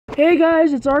Hey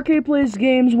guys, it's RK Plays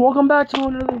Games. Welcome back to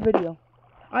another video.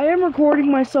 I am recording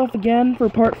myself again for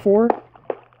part 4.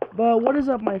 But what is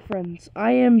up, my friends?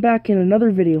 I am back in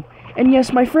another video. And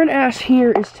yes, my friend Ash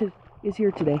here is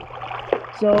here today.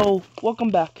 So, welcome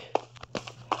back.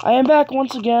 I am back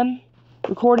once again,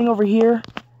 recording over here.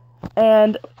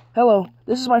 And, hello,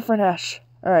 this is my friend Ash.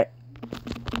 Alright.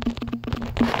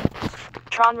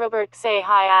 Robert, say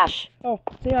hi, Ash. Oh,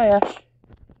 say hi, Ash.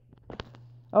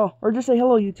 Oh, or just say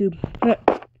hello, YouTube.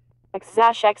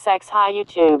 XX, hi,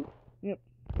 YouTube. Yep.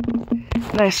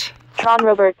 Nice.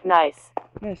 Robert, nice.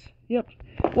 Nice. Yep.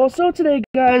 Well, so today,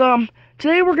 guys,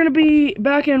 today we're gonna be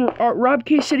back in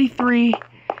Robkcity 3.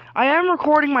 I am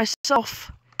recording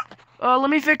myself. Let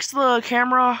me fix the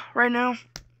camera right now.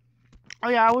 Oh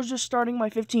yeah, I was just starting my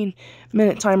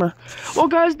 15-minute timer. Well,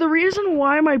 guys, the reason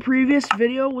why my previous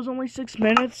video was only 6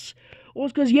 minutes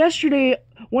was because yesterday,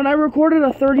 when I recorded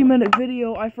a 30-minute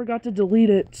video, I forgot to delete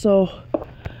it, so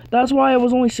that's why it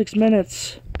was only 6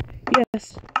 minutes.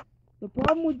 Yes, the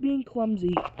problem with being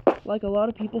clumsy, like a lot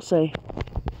of people say.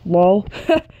 Lol.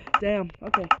 Damn,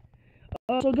 okay.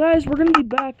 So guys, we're gonna be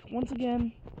back once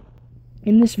again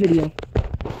in this video.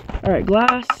 Alright,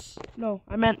 glass. No,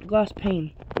 I meant glass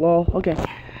pane. Lol, okay.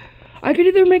 I could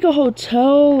either make a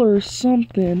hotel or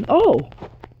something. Oh!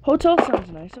 Hotel sounds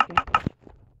nice, okay.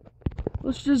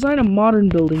 Let's design a modern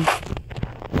building.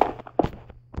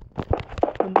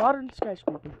 A modern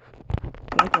skyscraper.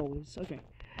 Like always, okay.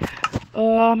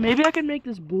 Maybe I can make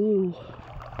this blue.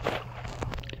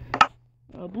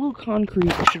 Blue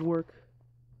concrete should work.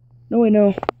 No, wait,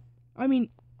 no. I mean,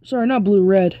 sorry, not blue,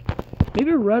 red.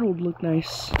 Maybe red would look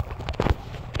nice.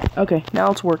 Okay, now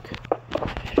let's work.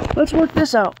 Let's work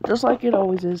this out, just like it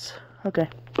always is. Okay.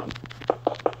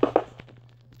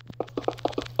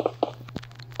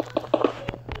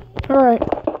 Alright,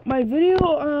 my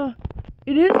video,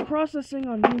 it is processing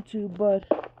on YouTube, but,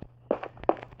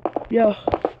 yeah,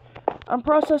 I'm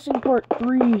processing part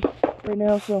 3 right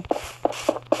now, so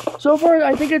far,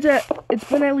 I think it's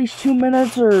been at least 2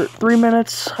 minutes or 3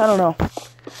 minutes, I don't know.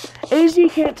 AZ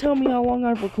can't tell me how long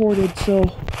I've recorded, so,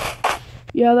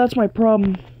 yeah, that's my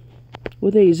problem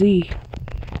with AZ. If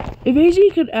AZ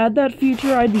could add that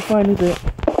feature, I'd be fine with it.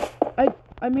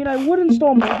 I mean, I would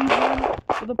install Mobi's one,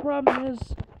 but the problem is,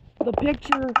 the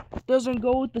picture doesn't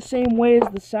go with the same way as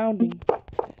the sounding.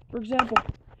 For example,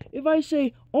 if I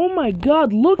say, oh my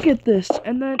god, look at this,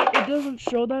 and then it doesn't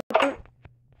show that part,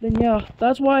 then yeah,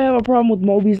 that's why I have a problem with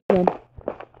Mobi's Zen.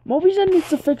 Mobi's Zen needs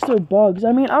to fix their bugs.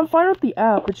 I mean, I'm fine with the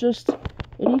app, it's just,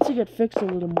 it needs to get fixed a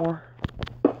little more.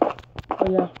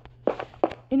 Oh yeah.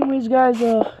 Anyways, guys,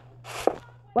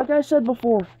 like I said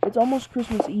before, it's almost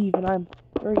Christmas Eve, and I'm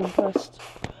very impressed.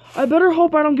 I better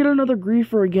hope I don't get another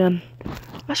griefer again.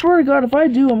 I swear to God, if I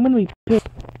do, I'm gonna be pissed.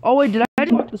 Oh wait, did I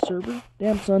just lock the server?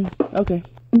 Damn, son. Okay.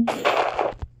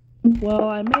 Well,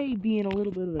 I may be in a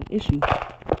little bit of an issue.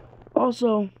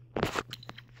 Also,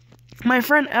 my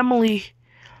friend Emily,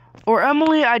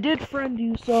 I did friend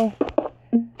you, so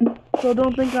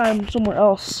don't think I'm somewhere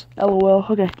else. LOL.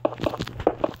 Okay.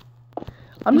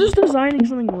 I'm just designing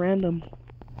something random.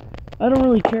 I don't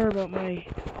really care about my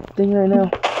thing right now.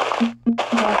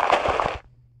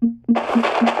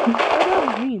 That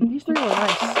was mean. These 3 were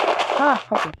nice. Ha,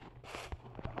 okay.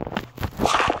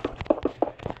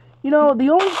 You know, the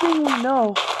only thing we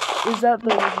know is that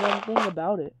there was one thing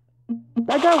about it.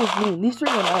 That guy was mean. These 3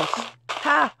 were nice.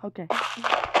 Ha, okay.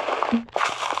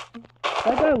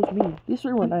 That guy was mean. These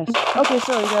 3 were nice. Okay,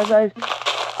 sorry guys.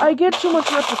 I get too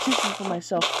much repetition for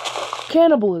myself.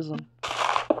 Cannibalism.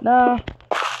 Nah.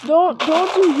 Don't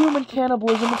do human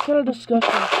cannibalism. It's kind of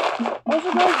disgusting.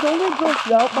 Also, guys, don't get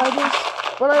grossed out by this.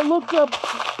 But I looked up,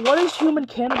 what is human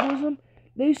cannibalism?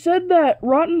 They said that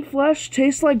rotten flesh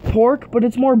tastes like pork, but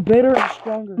it's more bitter and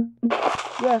stronger.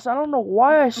 Yes, I don't know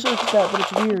why I searched that, but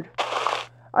it's weird.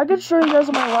 I could show you guys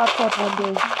on my laptop one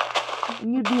day,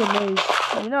 and you'd be amazed.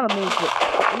 I mean, not amazed, but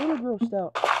a little grossed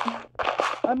out.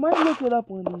 I might look it up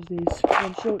one of these days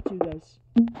and show it to you guys.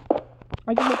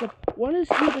 I can look up, what is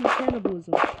human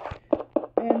cannibalism?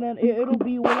 And then it'll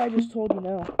be what I just told you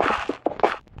now.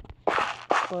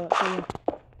 But, yeah.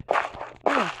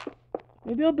 Oh,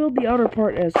 maybe I'll build the outer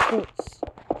part as quartz,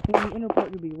 and the inner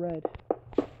part will be red.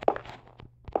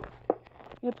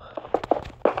 Yep.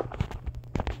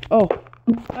 Oh,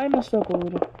 I messed up a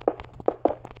little.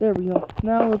 There we go.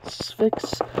 Now let's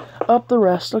fix up the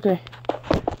rest. Okay.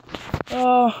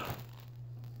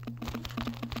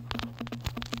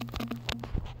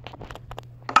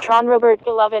 Robert,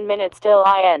 11 minutes till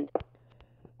I end.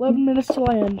 11 minutes till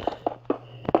I end.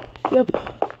 Yep.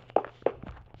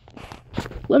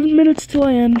 11 minutes till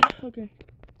I end. Okay.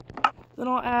 Then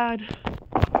I'll add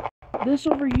this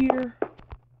over here.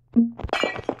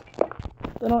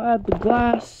 Then I'll add the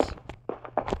glass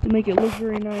to make it look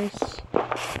very nice.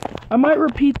 I might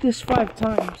repeat this 5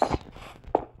 times.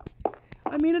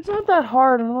 I mean, it's not that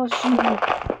hard unless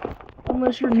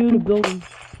you're new to building.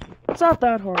 It's not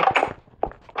that hard.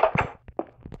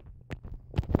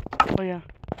 Oh yeah.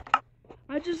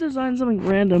 I just designed something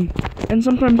random, and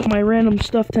sometimes my random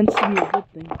stuff tends to be a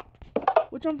good thing.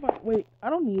 Which I'm fine. Wait, I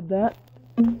don't need that.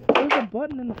 There's a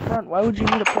button in the front. Why would you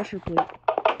need a pressure plate?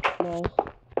 Lol.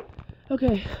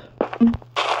 Okay.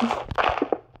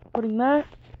 Putting that.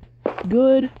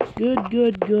 Good.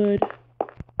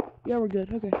 Yeah, we're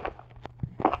good. Okay.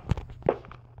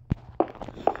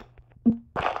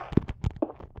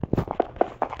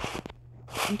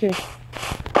 Okay.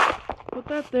 Put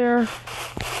that there.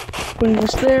 Putting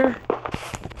this there.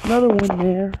 Another one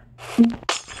there.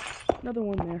 Another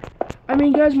one there. I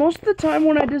mean, guys, most of the time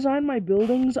when I design my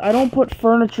buildings, I don't put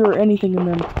furniture or anything in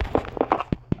them.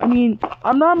 I mean,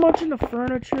 I'm not much into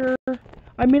furniture.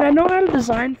 I mean, I know how to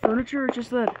design furniture, it's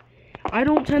just that I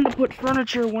don't tend to put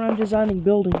furniture when I'm designing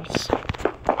buildings.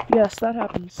 Yes, that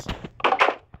happens.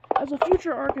 As a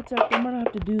future architect, I might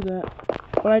have to do that,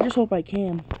 but I just hope I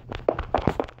can.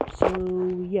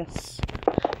 So, yes.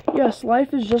 Yes,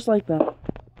 life is just like that.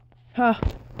 Ha.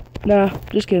 Nah,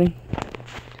 just kidding.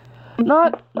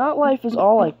 Not life is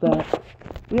all like that.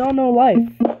 We all know life.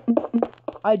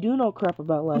 I do know crap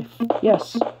about life.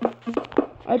 Yes.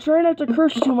 I try not to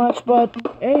curse too much, but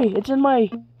hey, it's in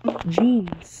my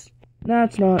genes. Nah,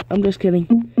 it's not. I'm just kidding.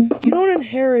 You don't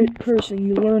inherit cursing,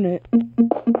 you learn it.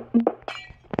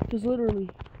 Because literally.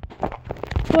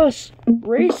 Plus,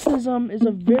 racism is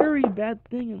a very bad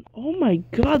thing. And oh my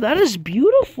god, that is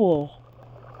beautiful.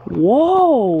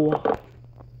 Whoa.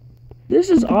 This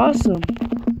is awesome.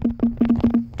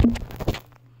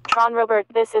 Tron Robert,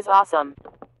 this is awesome.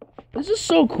 This is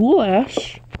so cool,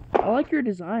 Ash. I like your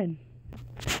design.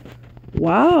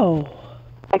 Wow.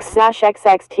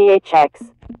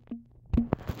 X-XXTHX.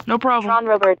 No problem. Tron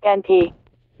Robert NP.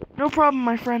 No problem,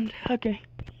 my friend. Okay.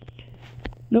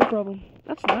 No problem.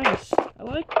 That's nice. I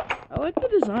like the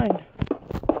design.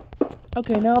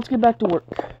 Okay, now let's get back to work.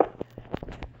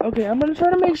 Okay, I'm gonna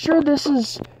try to make sure this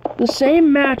is the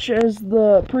same match as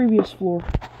the previous floor.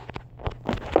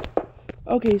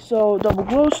 Okay, so double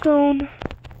glowstone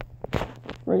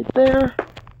right there,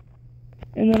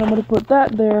 and then I'm gonna put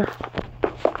that there.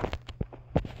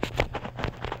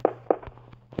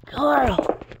 Carl!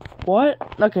 What?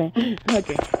 Okay.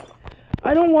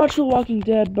 I don't watch The Walking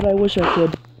Dead, but I wish I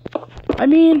could. I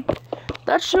mean,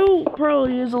 that show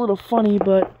probably is a little funny,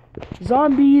 but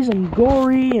zombies and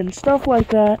gory and stuff like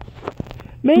that.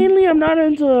 Mainly, I'm not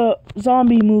into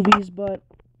zombie movies, but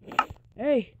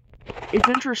hey, it's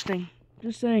interesting.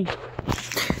 Just saying.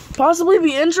 Possibly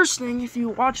be interesting if you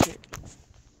watch it.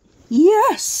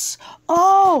 Yes!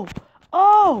 Oh!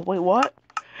 Wait, what?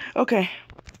 Okay.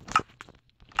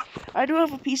 I do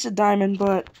have a piece of diamond,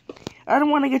 but I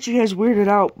don't want to get you guys weirded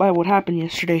out by what happened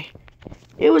yesterday.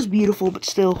 It was beautiful, but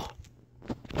still.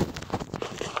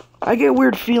 I get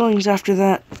weird feelings after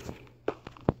that.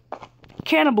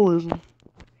 Cannibalism.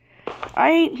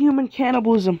 I ain't human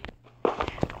cannibalism.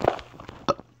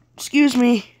 Excuse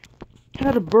me. I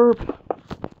had a burp.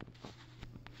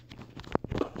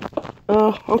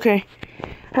 Oh, okay.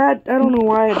 I don't know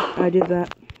why I did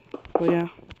that. But yeah.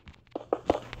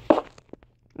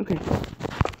 Okay.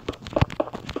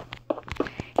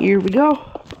 Here we go.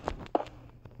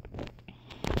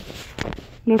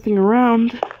 Nothing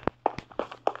around.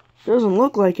 Doesn't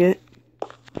look like it.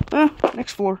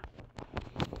 Next floor.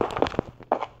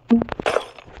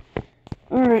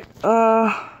 Alright,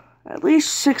 at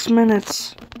least 6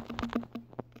 minutes.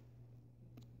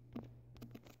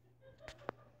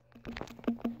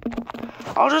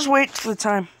 I'll just wait for the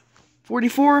time.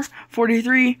 44,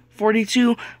 43,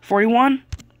 42, 41,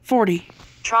 40.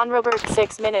 Tron Robert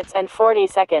 6 minutes and 40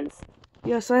 seconds.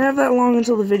 Yes, I have that long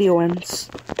until the video ends.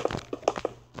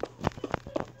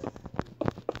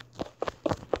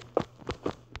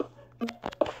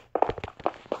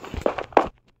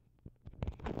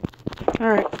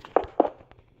 Alright.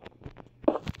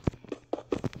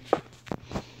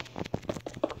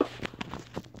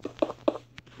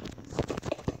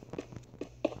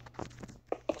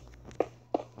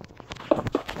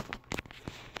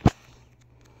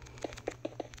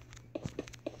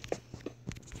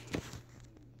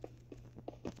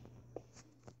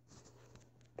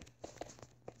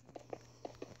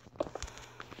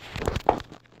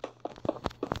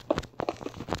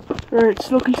 Alright,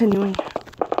 still continuing.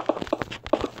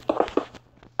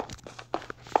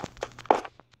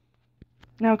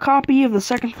 Now copy of the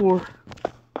second floor.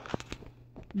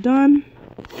 Done.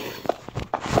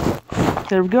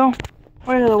 There we go.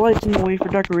 Why are the lights in the way for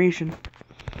decoration?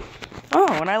 Oh,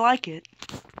 and I like it.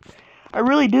 I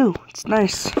really do. It's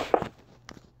nice.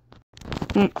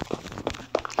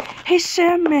 Hey,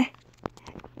 Sammy.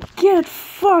 Get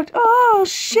fucked. Oh,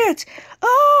 shit.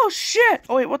 Oh, shit.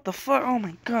 Oh, wait, what the fuck? Oh,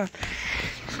 my God.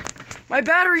 My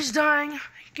battery's dying.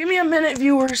 Give me a minute,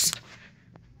 viewers.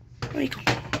 Like,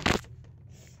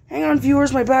 hang on,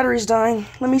 viewers. My battery's dying.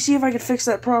 Let me see if I can fix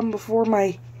that problem before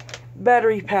my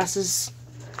battery passes.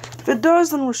 If it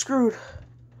does, then we're screwed.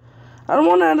 I don't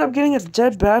want to end up getting a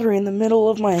dead battery in the middle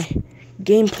of my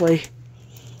gameplay.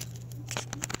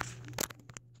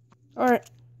 Alright.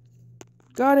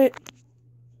 Got it.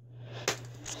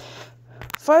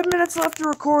 5 minutes left of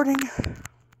recording.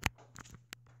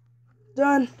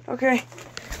 Done. Okay.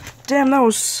 Damn,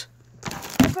 that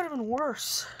could have been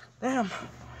worse. Damn.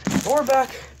 We're back.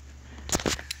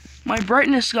 My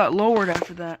brightness got lowered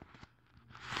after that.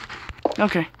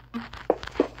 Okay.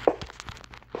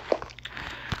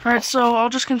 Alright, so I'll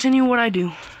just continue what I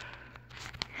do.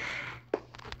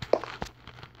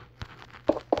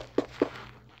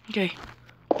 Okay.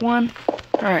 1.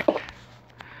 Alright.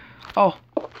 Oh.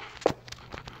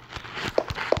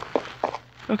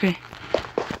 Okay.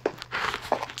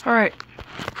 Alright.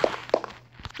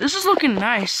 This is looking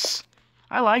nice.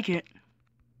 I like it.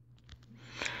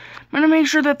 I'm gonna make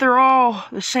sure that they're all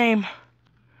the same.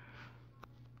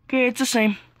 Okay, it's the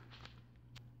same.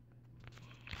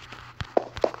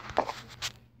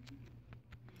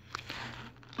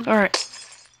 Alright.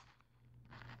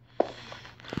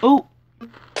 Oh.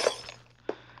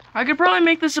 I could probably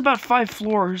make this about 5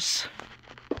 floors.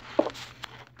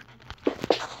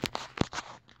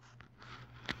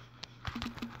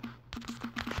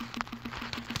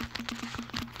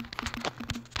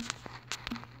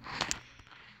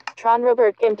 Tron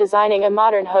Robert Kim designing a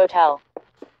modern hotel.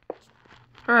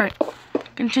 Alright.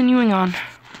 Continuing on.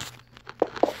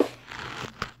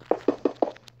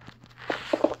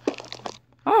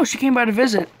 Oh, she came by to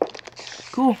visit.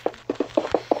 Cool.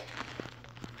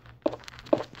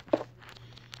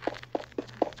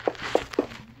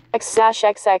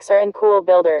 X-XX are in cool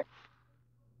builder.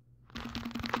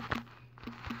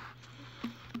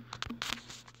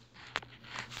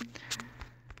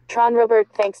 Tron Robert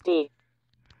thanks D.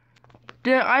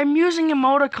 I'm using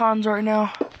emoticons right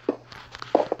now.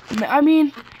 I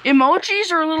mean,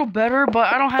 emojis are a little better,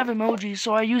 but I don't have emojis,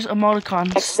 so I use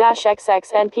emoticons.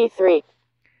 X-XX NP3.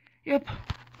 Yep.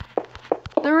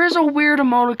 There is a weird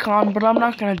emoticon, but I'm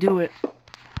not gonna do it.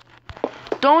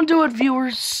 Don't do it,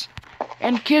 viewers.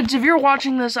 And kids, if you're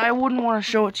watching this, I wouldn't want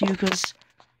to show it to you, because,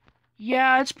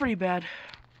 yeah, it's pretty bad.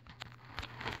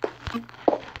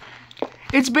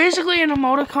 It's basically an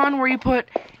emoticon where you put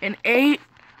an 8,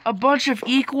 a bunch of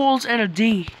equals, and a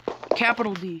D.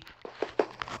 Capital D.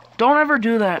 Don't ever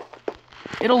do that.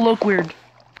 It'll look weird.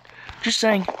 Just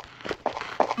saying.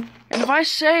 And if I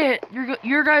say it,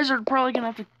 you guys are probably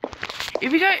gonna have to...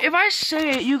 If I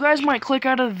say it, you guys might click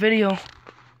out of the video.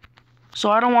 So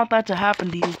I don't want that to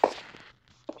happen to you.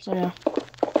 So yeah.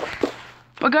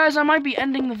 But guys, I might be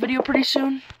ending the video pretty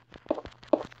soon.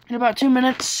 In about 2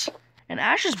 minutes. And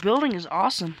Ash's building is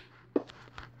awesome.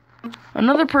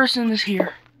 Another person is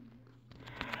here.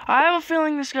 I have a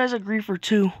feeling this guy's a griefer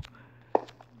too.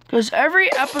 Because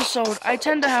every episode, I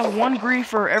tend to have one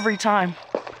griefer every time.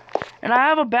 And I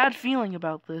have a bad feeling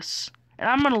about this. And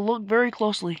I'm going to look very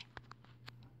closely.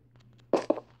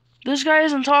 This guy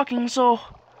isn't talking, so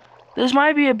this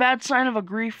might be a bad sign of a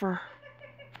griefer.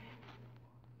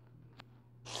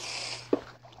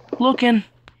 Look in.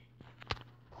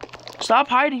 Stop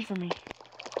hiding from me.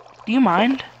 Do you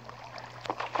mind?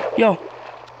 Yo,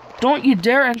 don't you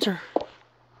dare enter.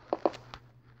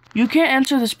 You can't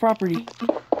enter this property.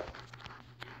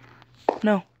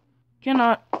 No,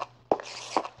 cannot.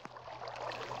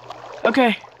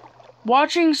 Okay,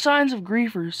 watching signs of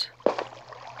griefers.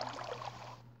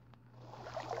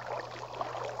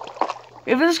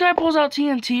 If this guy pulls out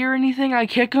TNT or anything, I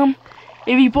kick him.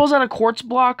 If he pulls out a quartz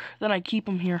block, then I keep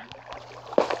him here.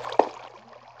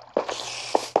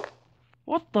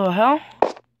 What the hell?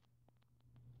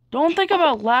 Don't think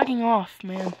about lagging off,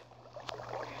 man.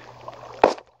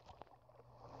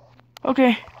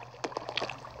 Okay.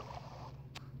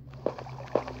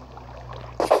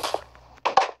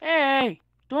 Hey,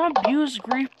 don't abuse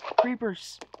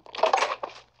creepers.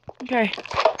 Okay.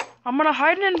 I'm gonna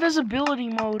hide in invisibility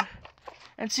mode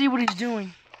and see what he's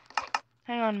doing.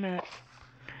 Hang on a minute.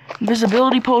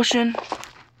 Invisibility potion.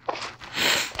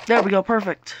 There we go,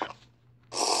 perfect.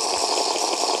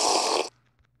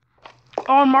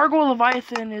 Oh, and Margot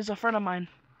Leviathan is a friend of mine.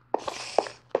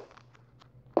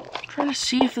 trying to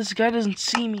see if this guy doesn't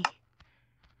see me.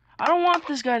 I don't want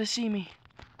this guy to see me.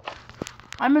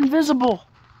 I'm invisible.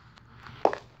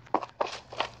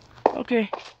 Okay.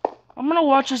 I'm gonna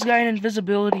watch this guy in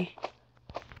invisibility.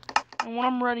 And when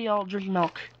I'm ready, I'll drink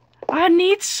milk. I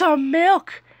need some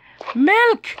milk!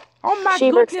 Milk! Oh my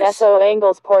Sheberks goodness! eso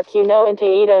angles por que no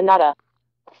entiendo nada.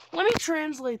 Let me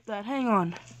translate that. Hang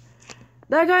on.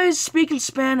 That guy is speaking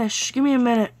Spanish. Give me a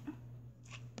minute.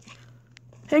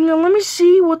 Hang on, let me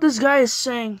see what this guy is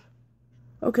saying.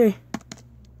 Okay.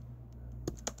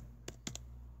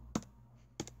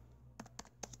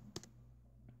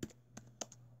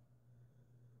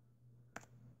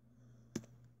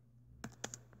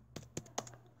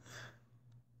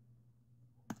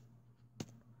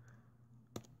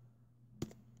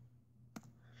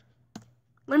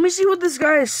 Let me see what this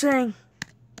guy is saying.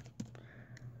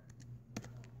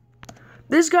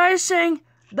 This guy is saying,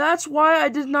 that's why I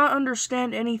did not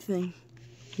understand anything.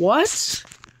 What?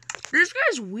 This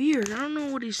guy's weird. I don't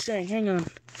know what he's saying. Hang on.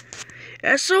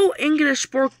 Eso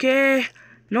English porque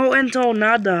no ento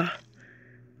nada.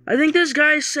 I think this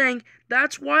guy is saying,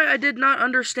 that's why I did not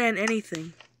understand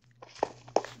anything.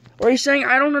 Or he's saying,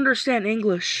 I don't understand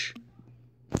English.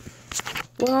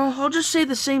 Well, I'll just say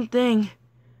the same thing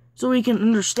so he can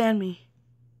understand me.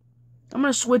 I'm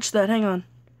gonna switch that. Hang on.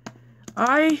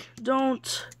 I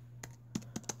don't...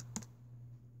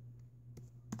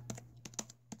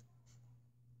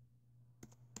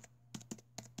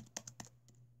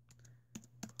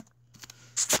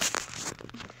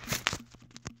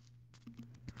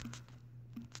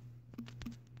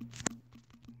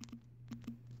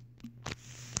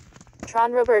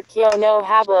 Tron Robert que no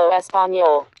hablo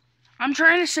español. I'm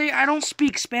trying to say I don't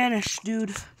speak Spanish,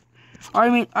 dude. I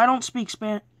mean, I don't speak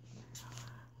Spanish.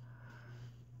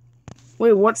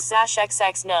 Wait, what? Sash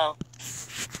XX no.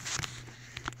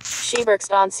 Sheberks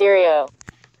don serio.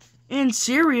 In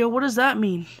Syria? What does that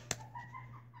mean?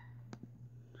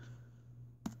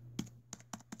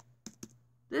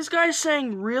 This guy's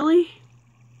saying, really?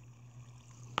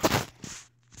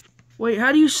 Wait,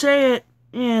 how do you say it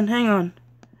in? Hang on.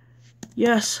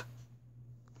 Yes.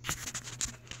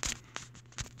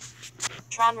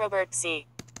 Tron Robert C.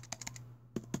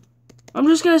 I'm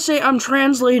just gonna say I'm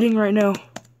translating right now.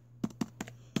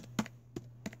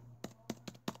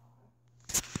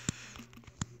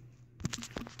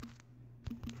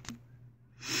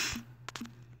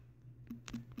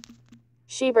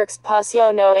 Sheberks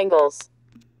pasio no ingles.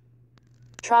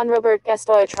 Tron Robert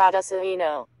estoy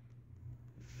traduciendo.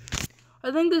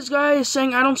 I think this guy is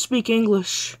saying I don't speak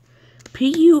English.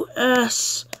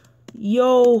 P-U-S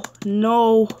yo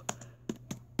no.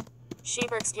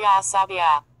 Sheberks ya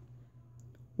sabia.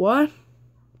 What?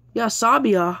 Ya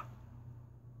sabia.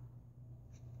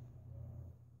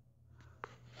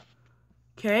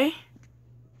 Okay.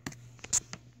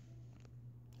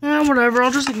 Whatever,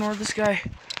 I'll just ignore this guy.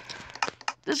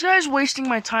 This guy's wasting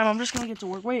my time. I'm just gonna get to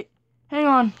work. Wait, hang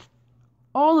on.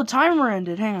 Oh, the timer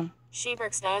ended. Hang on.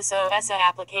 Sheberks no so esa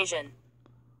application.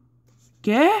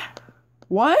 ¿Qué?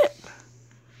 What?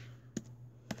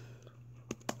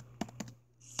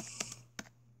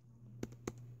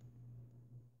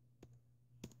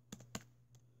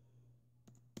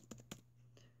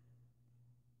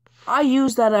 I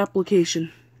use that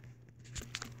application.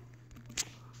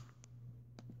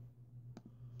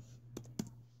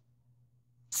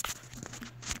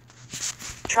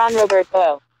 Tron Robert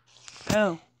O.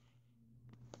 Oh.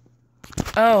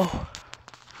 Oh.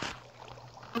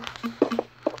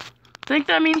 I think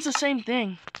that means the same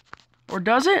thing. Or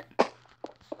does it?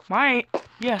 Might.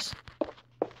 Yes.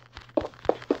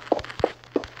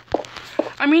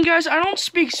 I mean, guys, I don't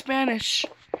speak Spanish.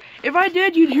 If I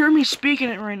did, you'd hear me speaking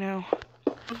it right now.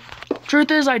 Truth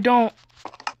is, I don't.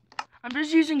 I'm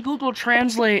just using Google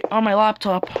Translate on my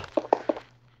laptop.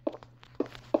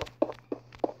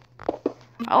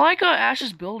 I like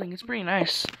Ash's building. It's pretty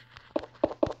nice.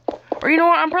 Or you know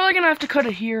what? I'm probably gonna have to cut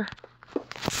it here.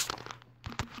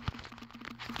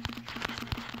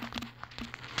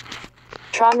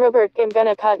 Tron Robert, I'm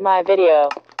gonna cut my video.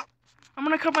 I'm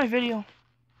gonna cut my video.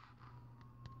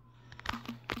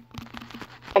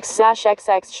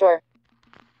 X-XX sure.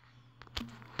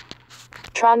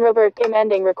 Tron Robert, I'm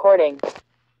ending recording.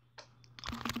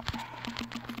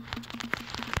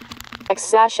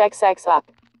 X-XX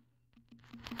up.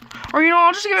 Or you know,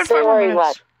 I'll just give it Say 5 more Ori minutes.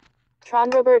 what? Tron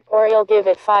Robert, or you'll give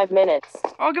it 5 minutes.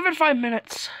 I'll give it 5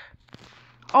 minutes.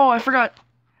 Oh, I forgot.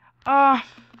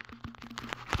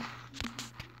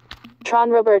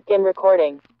 Tron Robert, I'm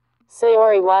recording. Say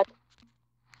Ori what?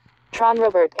 Tron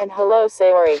Robert, and hello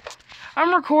Sayori.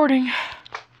 I'm recording.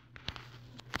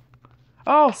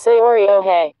 Oh, Sayori oh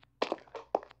hey.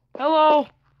 Hello.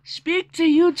 Speak to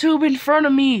YouTube in front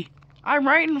of me. I'm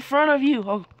right in front of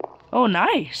you. Oh,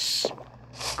 nice.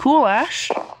 Cool,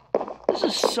 Ash. This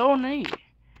is so neat.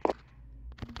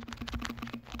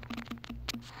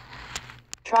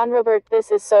 Tron Robert, this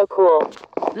is so cool.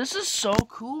 This is so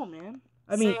cool, man.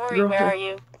 I mean, Sayori, where are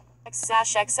you?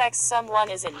 XXX, someone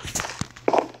is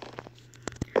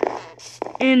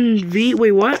in V.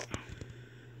 Wait, what?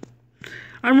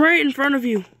 I'm right in front of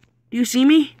you. Do you see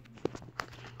me?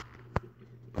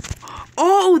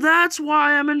 Oh, that's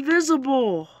why I'm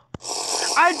invisible.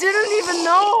 I didn't even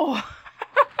know.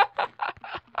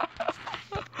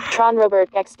 Tron Robert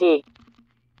XD.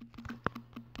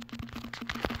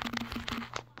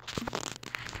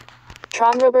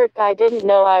 Tron Robert, I didn't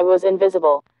know I was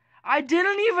invisible. I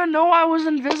didn't even know I was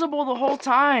invisible the whole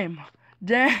time.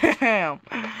 Damn.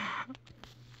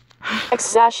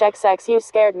 XXX, you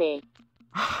scared me.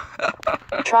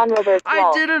 Tron Robert,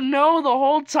 I didn't know the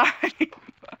whole time.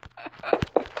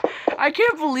 I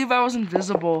can't believe I was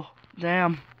invisible.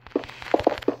 Damn.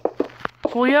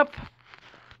 Well, yep.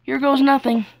 Here goes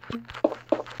nothing.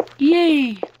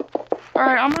 Yay.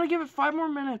 Alright, I'm gonna give it 5 more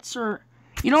minutes, or...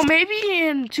 You know, maybe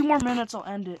in 2 more minutes I'll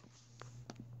end it.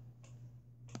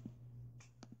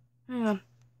 Hang on.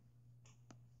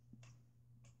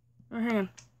 Hang on.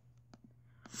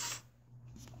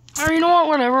 Alright, you know what?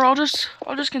 Whatever. I'll just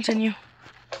continue.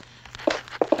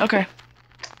 Okay.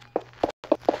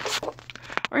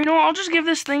 Or you know what? I'll just give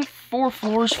this thing 4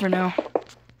 floors for now.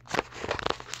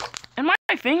 And my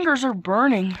fingers are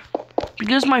burning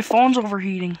because my phone's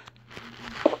overheating.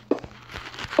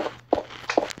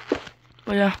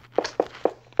 But yeah.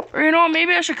 Or you know what?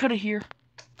 Maybe I should cut it here.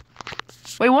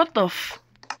 Wait, what the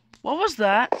what was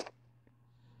that?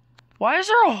 Why is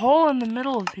there a hole in the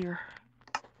middle of here?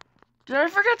 Did I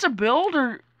forget to build,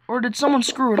 or did someone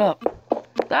screw it up?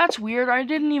 That's weird. I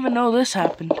didn't even know this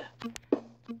happened.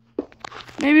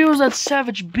 Maybe it was that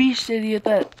savage beast idiot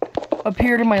that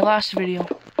appeared in my last video.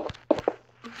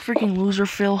 Freaking loser,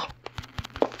 Phil.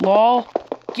 Lol.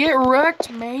 Get wrecked,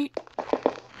 mate.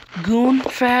 Goon,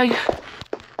 fag.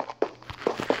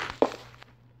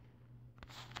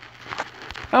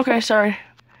 Okay, sorry.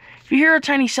 If you hear a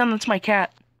tiny sound, that's my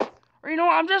cat. Or you know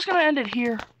what? I'm just gonna end it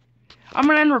here. I'm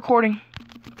gonna end recording.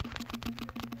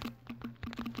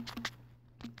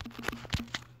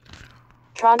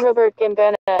 Tron Robert, I'm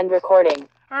gonna end recording.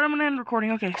 Alright, I'm gonna end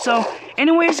recording. Okay, so,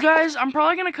 anyways, guys, I'm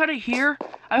probably gonna cut it here.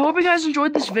 I hope you guys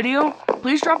enjoyed this video.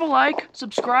 Please drop a like,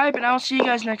 subscribe, and I'll see you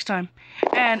guys next time.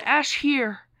 And Ash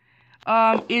here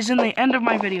is in the end of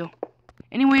my video.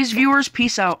 Anyways, viewers,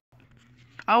 peace out.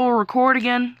 I will record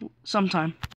again sometime.